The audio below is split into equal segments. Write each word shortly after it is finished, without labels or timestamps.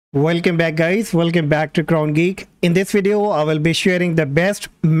Welcome back guys, welcome back to Crown Geek. In this video, I will be sharing the best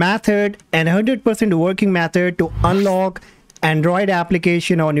method and 100% working method to unlock Android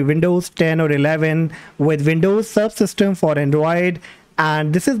application on your Windows 10 or 11 with Windows Subsystem for Android.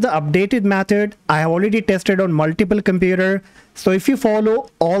 And this is the updated method. I have already tested on multiple computer. So if you follow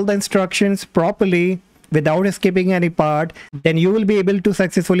all the instructions properly, without skipping any part, then you will be able to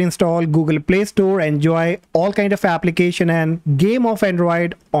successfully install Google Play Store, enjoy all kind of application and game of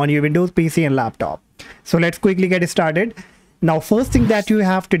Android on your Windows PC and laptop. So let's quickly get started. Now, first thing that you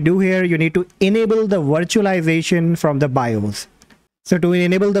have to do here, you need to enable the virtualization from the BIOS. So to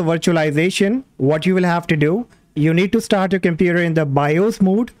enable the virtualization, what you will have to do, you need to start your computer in the BIOS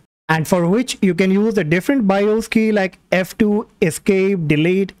mode, and for which you can use a different BIOS key like F2, escape,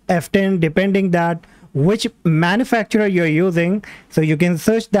 delete, F10, depending that which manufacturer you're using. So you can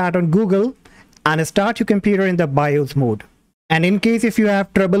search that on Google and start your computer in the BIOS mode. And in case if you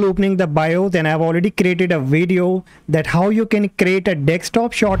have trouble opening the BIOS, then I've already created a video that how you can create a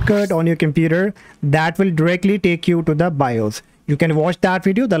desktop shortcut on your computer that will directly take you to the BIOS. You can watch that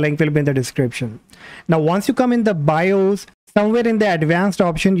video, the link will be in the description. Now once you come in the BIOS, somewhere in the advanced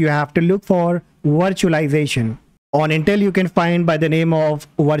option you have to look for virtualization. On Intel, you can find by the name of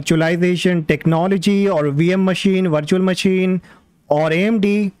virtualization technology or VM machine, virtual machine, or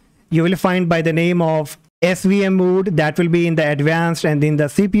AMD, you will find by the name of SVM mode, that will be in the advanced and in the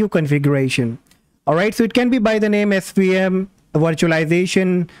CPU configuration. All right, so it can be by the name SVM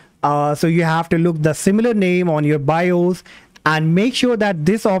virtualization. So you have to look the similar name on your BIOS and make sure that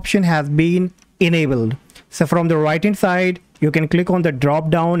this option has been enabled. So from the right hand side, you can click on the drop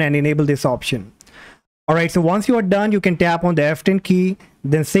down and enable this option. Alright, so once you are done, you can tap on the F10 key,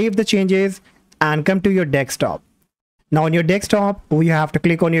 then save the changes and come to your desktop. Now on your desktop, you have to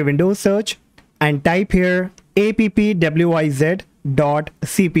click on your Windows search and type here appwiz.cpl.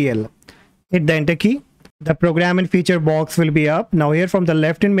 Hit the enter key. The program and feature box will be up. Now here from the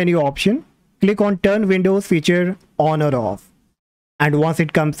left hand menu option, click on turn Windows feature on or off. And once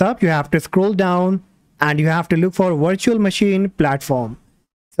it comes up, you have to scroll down and you have to look for virtual machine platform.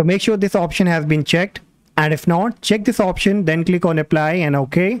 So make sure this option has been checked. And if not, check this option, then click on apply and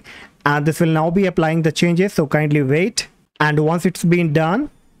OK. And this will now be applying the changes, so kindly wait. And once it's been done,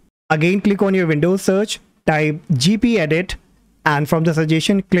 again click on your Windows search, type gpedit, and from the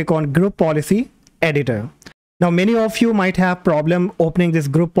suggestion, click on group policy editor. Now many of you might have problem opening this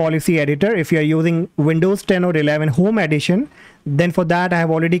group policy editor if you are using Windows 10 or 11 Home Edition. Then for that, I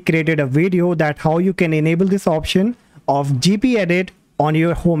have already created a video that how you can enable this option of gpedit on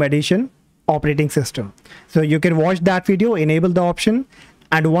your Home Edition operating system. So you can watch that video, enable the option,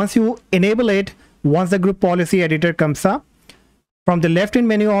 and once you enable it, once the group policy editor comes up, from the left hand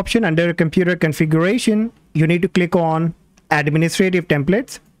menu option under computer configuration, you need to click on administrative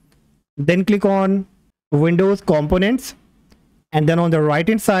templates, then click on Windows components, and then on the right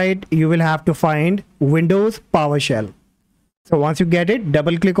hand side you will have to find Windows PowerShell. So once you get it,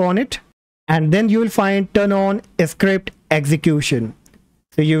 double click on it, and then you will find turn on script execution.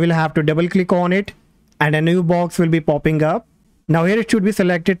 So you will have to double click on it and a new box will be popping up. Now here it should be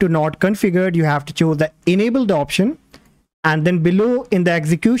selected to not configured. You have to choose the enabled option, and then below in the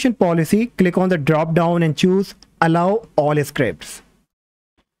execution policy, click on the drop down and choose allow all scripts.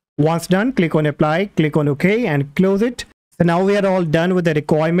 Once done, click on apply, click on OK and close it. So now we are all done with the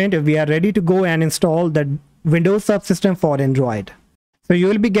requirement. We are ready to go and install the Windows Subsystem for Android. So you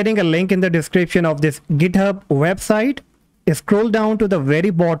will be getting a link in the description of this GitHub website. Scroll down to the very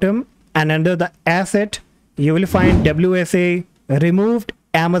bottom and under the asset you will find WSA removed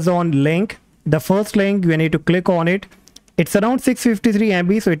Amazon link. The first link, you need to click on it. It's around 653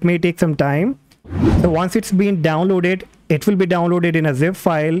 MB, so it may take some time. So once it's been downloaded, it will be downloaded in a zip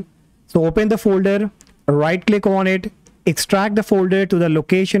file. So open the folder, right click on it, extract the folder to the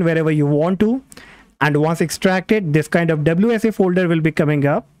location wherever you want to, and once extracted, this kind of WSA folder will be coming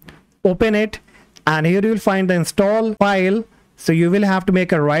up. Open it, and here you will find the install file. So you will have to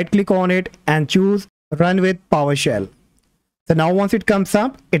make a right click on it and choose run with PowerShell. So now once it comes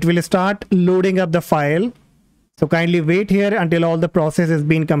up, it will start loading up the file. So kindly wait here until all the process has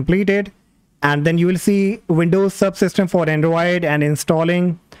been completed, and then you will see Windows Subsystem for Android and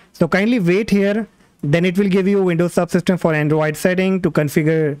installing. So kindly wait here, then it will give you Windows Subsystem for Android setting to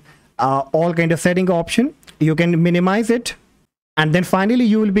configure all kind of setting option. You can minimize it. And then finally,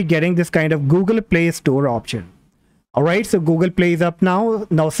 you will be getting this kind of Google Play Store option. All right, so Google Play is up now.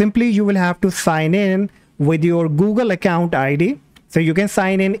 Now simply you will have to sign in with your Google account ID. So you can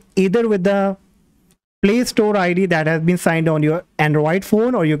sign in either with the Play Store ID that has been signed on your Android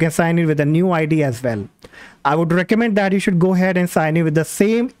phone, or you can sign in with a new ID as well. I would recommend that you should go ahead and sign in with the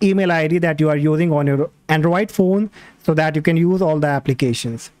same email ID that you are using on your Android phone so that you can use all the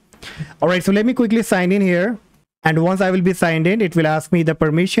applications. All right, so let me quickly sign in here. And once I will be signed in, it will ask me the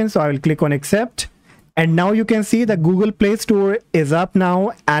permission. So I will click on accept. And now you can see the Google Play Store is up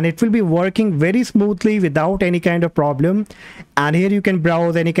now, and it will be working very smoothly without any kind of problem. And here you can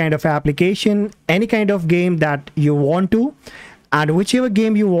browse any kind of application, any kind of game that you want to, and whichever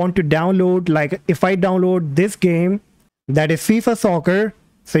game you want to download. Like if I download this game, that is FIFA Soccer,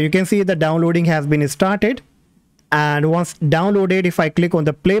 so you can see the downloading has been started. And once downloaded, if I click on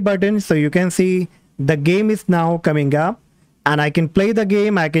the play button, so you can see the game is now coming up. And I can play the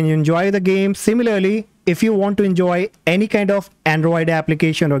game, I can enjoy the game. Similarly, if you want to enjoy any kind of Android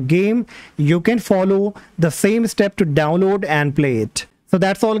application or game, you can follow the same step to download and play it. So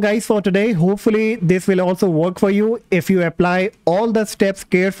that's all guys for today. Hopefully this will also work for you. If you apply all the steps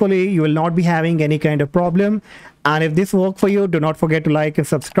carefully, you will not be having any kind of problem. And if this worked for you, do not forget to like and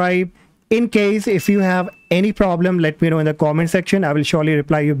subscribe. In case if you have any problem, let me know in the comment section. I will surely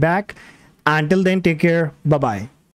reply you back. Until then, take care. Bye-bye.